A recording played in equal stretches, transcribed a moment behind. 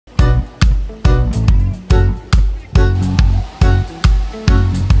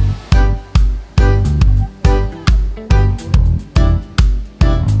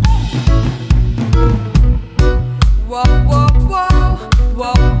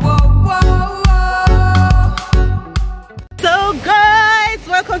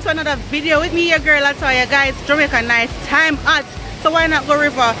another video with me, your girl Latoya. Guys, Jamaica nice, time hot, so why not go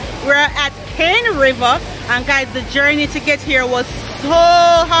river? We're at Cane River, and guys, the journey to get here was so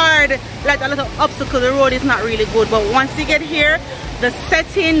hard, like a little obstacle. The road is not really good, but once you get here, the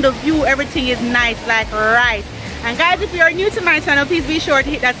setting, the view, everything is nice, like right. And guys, if you are new to my channel, please be sure to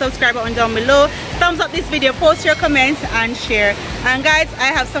hit that subscribe button down below, thumbs up this video, post your comments and share. And guys,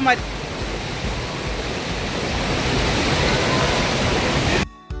 I have so much.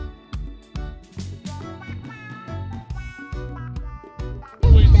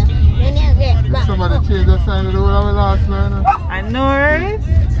 Somebody changed the sign of the road on the last line. I know, right?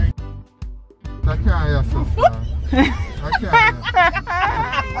 I can't hear sister. I can't.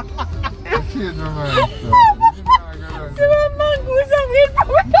 I changed my mind. See my mongoose are weird.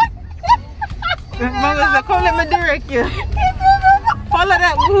 Mongoose are come let me direct you. Follow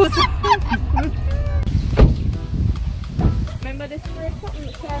that goose. Remember the spray something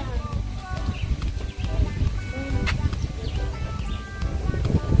you can.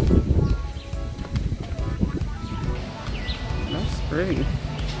 That's pretty.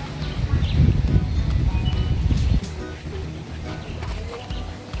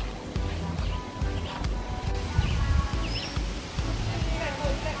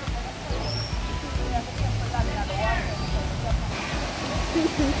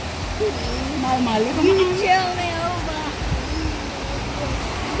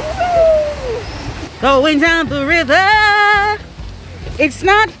 Going down the river, it's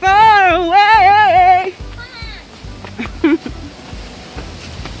not far away.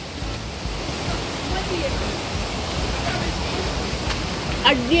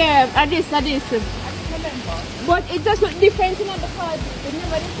 Yeah, I this. But it just look different, you know, because it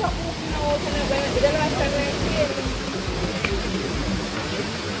never did something out and the last time we were here.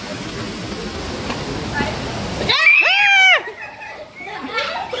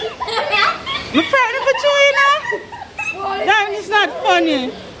 I'm frightened for you, you know? That is not funny.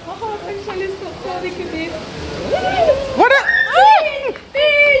 What a... Oh!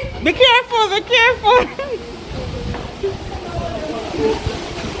 Be careful, be careful.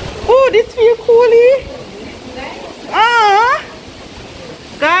 Oh, this feels coolie. Ah,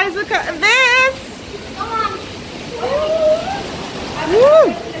 guys, look at this.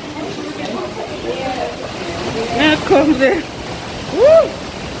 Woo. Here comes it. Woo.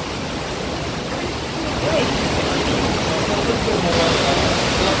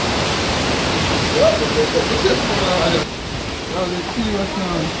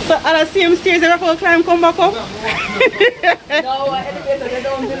 So I'll see him stairs every whole climb come back up? No, elevator they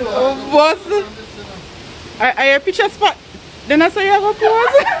don't below. Boss, are your picture spot? Then I saw you have a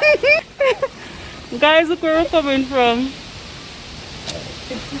pose. Guys, look where we're coming from.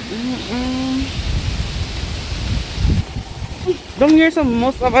 Don't hear some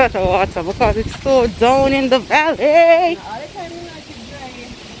most of that water because it's so down in the valley.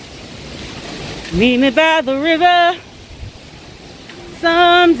 Meet me by the river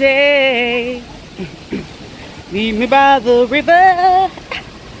someday. Meet me by the river,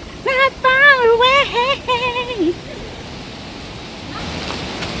 not far away.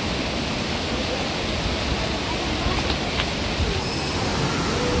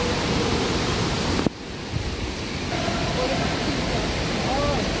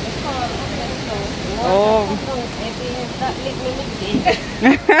 Oh.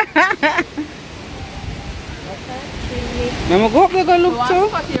 Mama, go up there, go look too.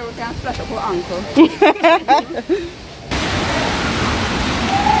 Here we can splash up her ankle. Take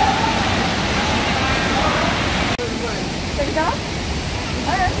it off?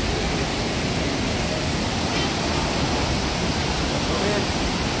 Alright.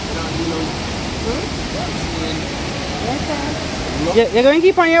 You're going to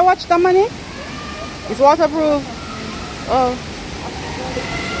keep on your watch, the money? It's waterproof. Oh.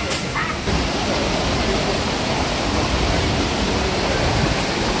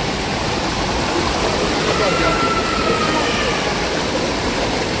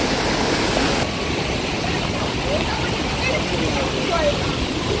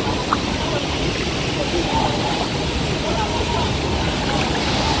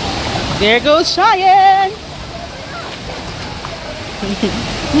 There goes Cheyenne.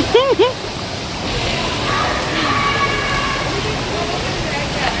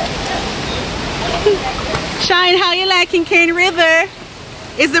 Shine, how you liking Cane River?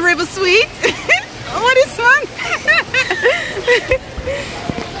 Is the river sweet? What is fun?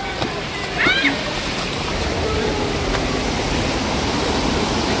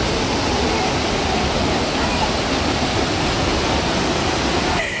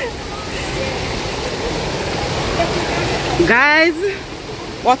 Guys,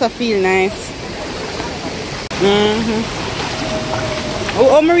 Water feel nice.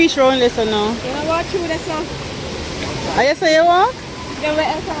 Oh, me reach around this now. You wanna walk through this one? Are you say you walk? Yeah, where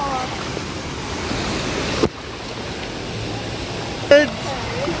else I walk? Good.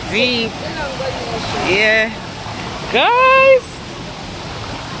 Deep. Yeah. Guys.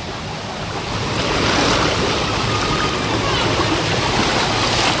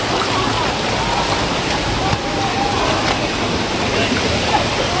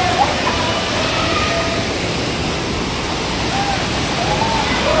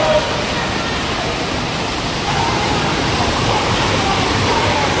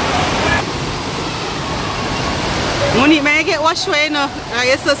 Money may get washed away now.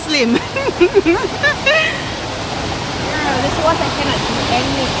 You're so slim. Girl, this water cannot do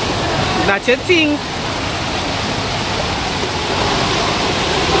anything. That's your thing.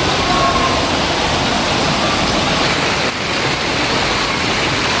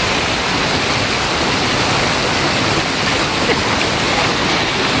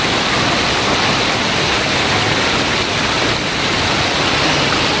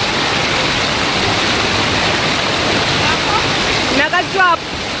 Naga drop.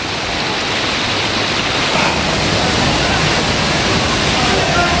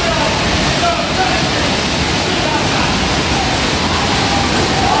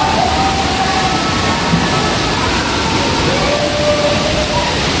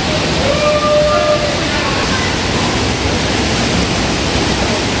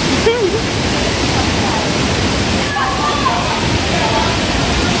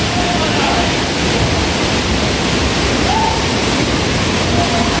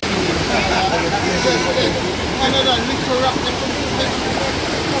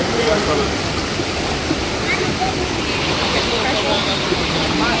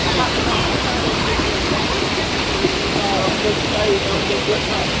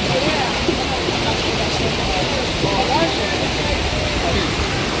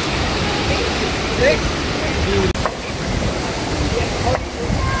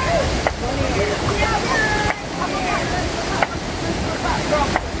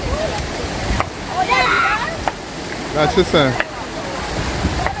 That's just a.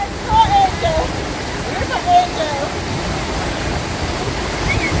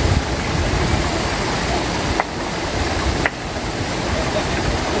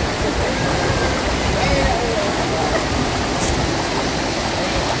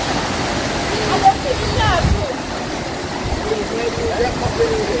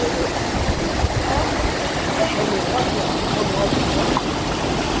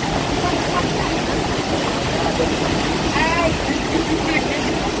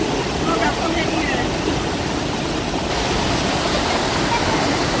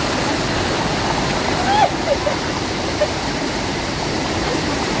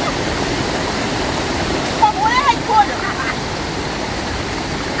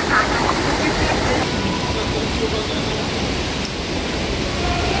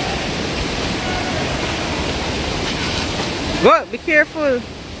 Go, be careful.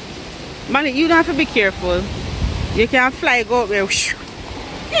 Man, you don't have to be careful. You can fly, go up there.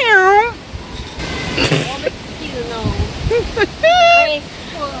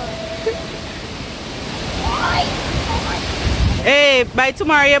 Hey, by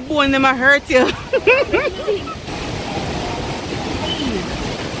tomorrow your bone them hurt you.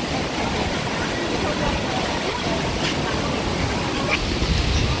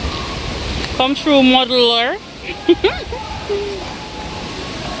 Come through, modeler.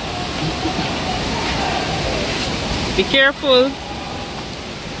 Be careful.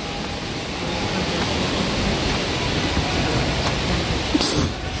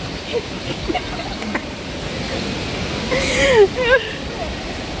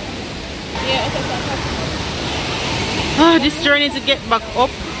 Oh, this journey to get back up,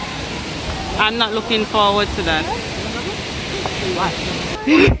 I'm not looking forward to that.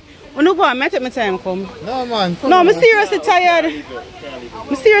 Oh no, boy, I met at my time come. No, man. No, I'm seriously tired.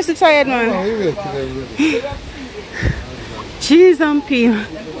 I'm seriously tired, man. Cheese and peel.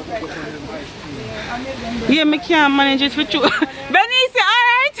 Yeah, I can't manage it for you. Benice,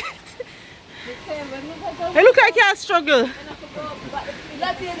 alright? You look like you struggle.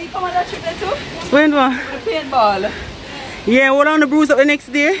 When what? Paintball. Yeah, what on the bruise up the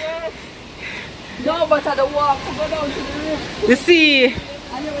next day? No, but at the walk to go down to the river. You see? And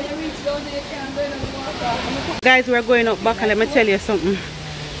then when you reach down there, you can't go down the water. Guys, we're going up back and let me tell you something.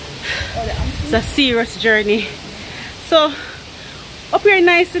 It's a serious journey. So, up here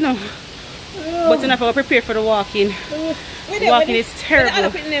nice, you know. But enough to prepare for the walking. Walking is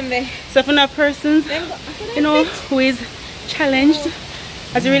terrible. So for enough persons, you know, who is challenged,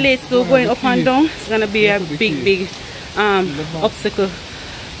 as it relates to going up and down, it's gonna be a big obstacle.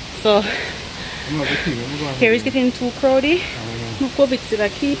 So here is getting too crowded. Look how big still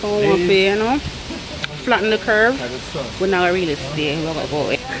keep on one way, you know. Flatten the curve. We're not really stay. We're gonna go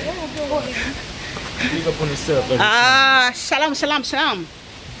away. Ah, shalom, shalom, shalom.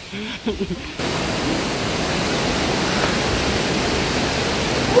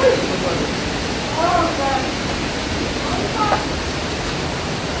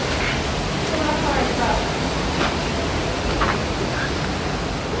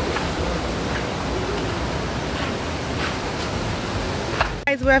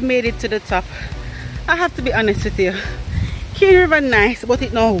 Guys, we have made it to the top. I have to be honest with you, Cane River nice, but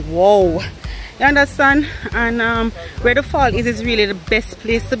it no wow, you understand? And where the fall is really the best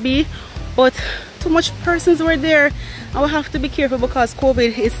place to be, but too much persons were there, and we have to be careful because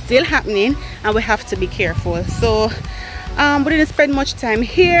COVID is still happening, and we have to be careful. So we didn't spend much time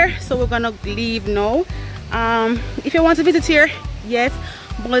here, so we're gonna leave now. If you want to visit here, yes,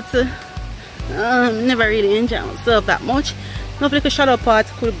 but never really enjoy myself that much. Not like a shallow part,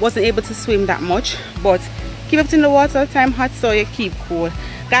 wasn't able to swim that much, but keep up in the water, time hot, so you keep cool.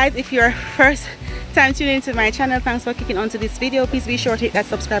 Guys, if you're first time tuning into my channel, thanks for clicking onto this video. Please be sure to hit that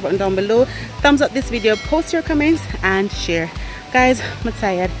subscribe button down below, thumbs up this video, post your comments and share. Guys, I'm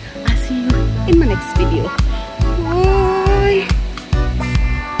tired. I'll see you in my next video.